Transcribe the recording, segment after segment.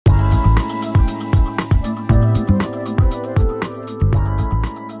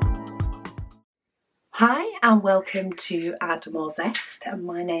Hi and welcome to Add More Zest, and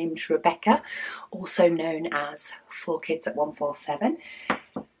my name's Rebecca, also known as 4Kids at 147.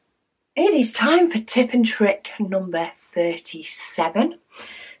 It is time for tip and trick number 37.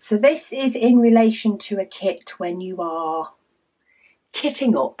 So this is in relation to a kit when you are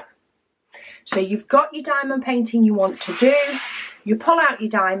kitting up. So you've got your diamond painting you want to do, you pull out your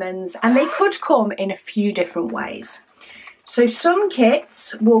diamonds, and they could come in a few different ways. So some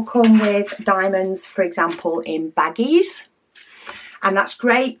kits will come with diamonds, for example, in baggies, and that's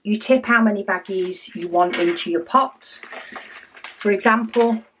great. You tip how many baggies you want into your pot. For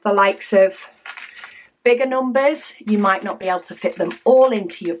example, the likes of bigger numbers, you might not be able to fit them all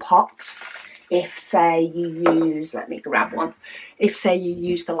into your pot. If say you use, let me grab one, if say you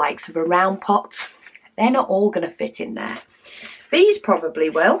use the likes of a round pot, they're not all going to fit in there. These probably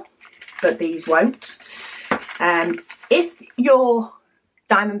will, but these won't. If your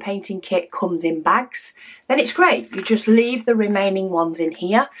diamond painting kit comes in bags, then it's great. You just leave the remaining ones in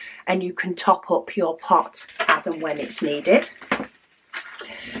here and you can top up your pot as and when it's needed.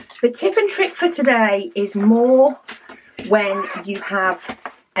 The tip and trick for today is more when you have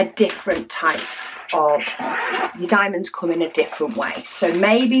a different type of, your diamonds come in a different way. So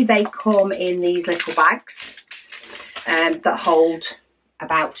maybe they come in these little bags that hold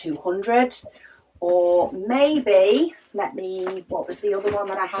about 200. Or maybe, what was the other one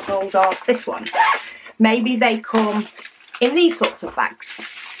that I had hold of? This one. Maybe they come in these sorts of bags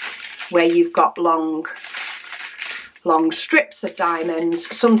where you've got long strips of diamonds.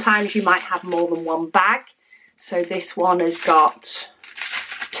 Sometimes you might have more than one bag. So this one has got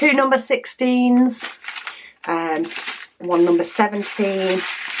two number 16s, one number 17.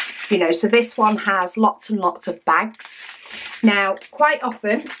 You know, so this one has lots and lots of bags. Now, quite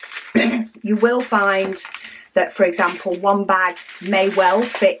often, you will find that, for example, one bag may well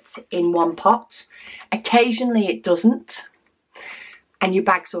fit in one pot. Occasionally it doesn't, and your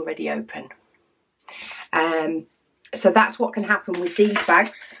bag's already open. So that's what can happen with these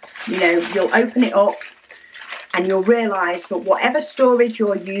bags. You know, you'll open it up and you'll realise that whatever storage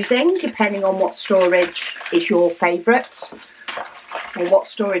you're using, depending on what storage is your favourite, or what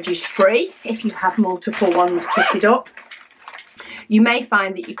storage is free, if you have multiple ones kitted up, you may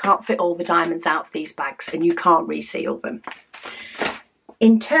find that you can't fit all the diamonds out of these bags and you can't reseal them.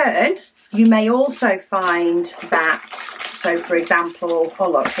 In turn, you may also find that, so for example, oh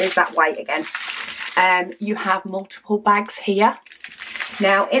look, here's that white again. You have multiple bags here.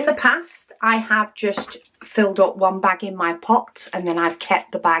 Now, in the past, I have just filled up one bag in my pot and then I've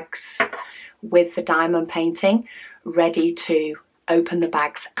kept the bags with the diamond painting ready to open the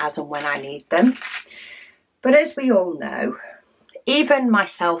bags as and when I need them. But as we all know, even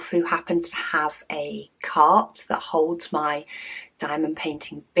myself, who happens to have a cart that holds my diamond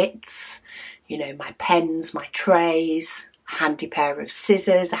painting bits, you know, my pens, my trays, a handy pair of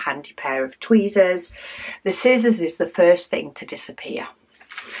scissors, a handy pair of tweezers. The scissors is the first thing to disappear.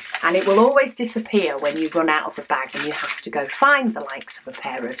 And it will always disappear when you run out of a bag and you have to go find the likes of a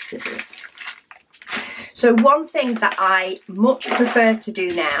pair of scissors. So one thing that I much prefer to do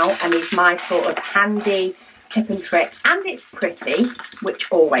now, and is my sort of handy tip and trick, and it's pretty,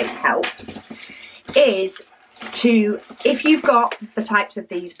 which always helps, is to, if you've got the types of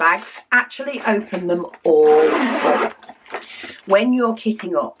these bags, actually open them all up. When you're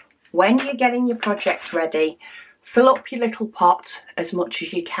kitting up, when you're getting your project ready, fill up your little pot as much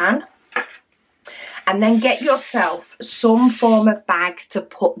as you can, and then get yourself some form of bag to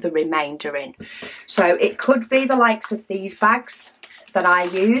put the remainder in. So it could be the likes of these bags that I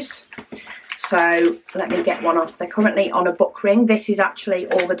use. So let me get one off. They're currently on a book ring. This is actually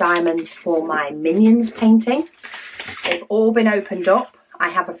all the diamonds for my Minions painting. They've all been opened up. I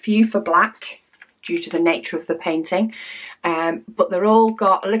have a few for black due to the nature of the painting, but they're all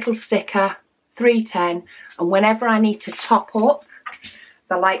got a little sticker, 310, and whenever I need to top up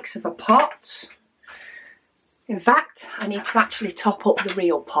the likes of a pot, in fact, I need to actually top up the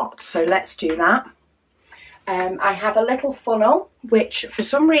real pot, so let's do that. I have a little funnel which for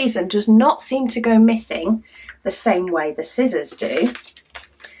some reason does not seem to go missing the same way the scissors do.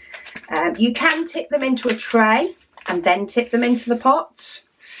 You can tip them into a tray and then tip them into the pot.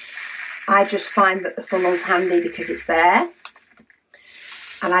 I just find that the funnel's handy because it's there.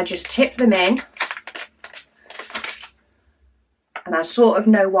 And I just tip them in. And I sort of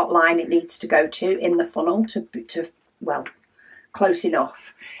know what line it needs to go to in the funnel to well, close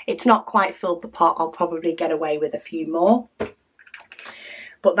enough. It's not quite filled the pot. I'll probably get away with a few more.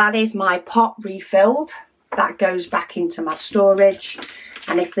 But that is my pot refilled. That goes back into my storage.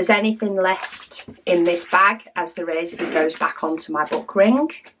 And if there's anything left in this bag, as there is, it goes back onto my book ring.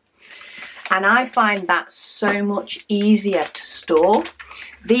 and I find that so much easier to store.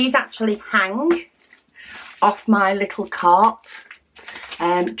 These actually hang off my little cart,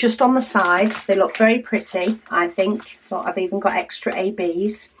 just on the side. They look very pretty, I think. But I've even got extra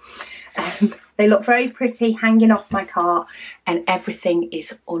ABs. They look very pretty hanging off my cart, and everything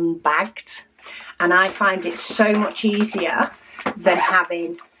is unbagged. And I find it so much easier than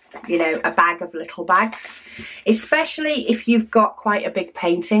having, you know, a bag of little bags, especially if you've got quite a big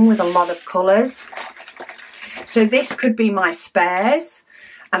painting with a lot of colours. So this could be my spares,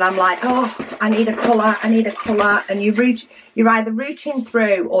 and I'm like, oh, I need a colour, I need a colour, and you're either rooting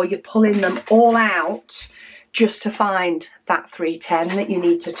through or you're pulling them all out just to find that 310 that you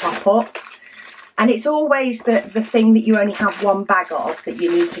need to top up. And it's always the thing that you only have one bag of that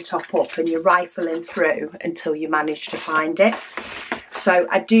you need to top up, and you're rifling through until you manage to find it. So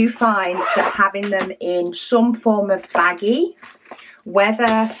I do find that having them in some form of baggie,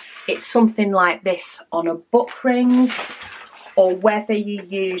 whether it's something like this on a book ring, or whether you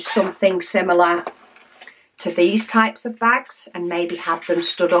use something similar to these types of bags and maybe have them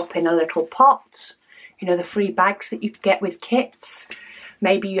stood up in a little pot, you know, the free bags that you get with kits.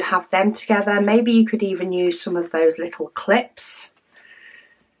 Maybe you have them together. Maybe you could even use some of those little clips.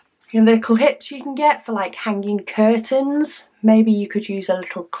 You know, the clips you can get for like hanging curtains. Maybe you could use a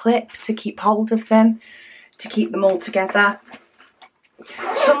little clip to keep hold of them, to keep them all together.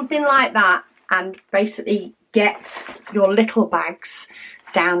 Something like that, and basically get your little bags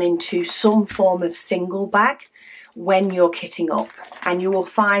down into some form of single bag when you're kitting up. And you will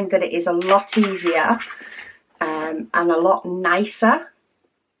find that it is a lot easier and a lot nicer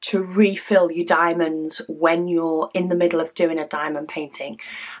to refill your diamonds when you're in the middle of doing a diamond painting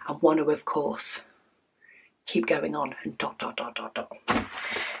and want to, of course, keep going on and dot, dot, dot, dot, dot.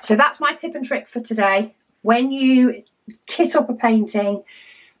 So that's my tip and trick for today. When you kit up a painting,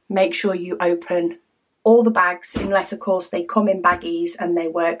 make sure you open all the bags, unless of course they come in baggies and they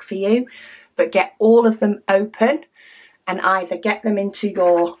work for you, but get all of them open and either get them into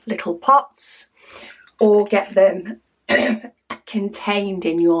your little pots or get them contained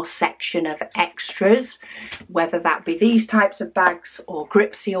in your section of extras, whether that be these types of bags or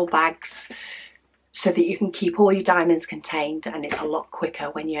grip seal bags, so that you can keep all your diamonds contained, and it's a lot quicker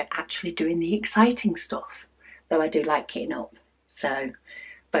when you're actually doing the exciting stuff. Though I do like kitting up, so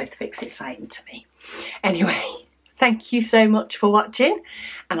both of it's exciting to me. Anyway, thank you so much for watching,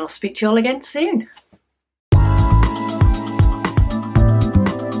 and I'll speak to you all again soon.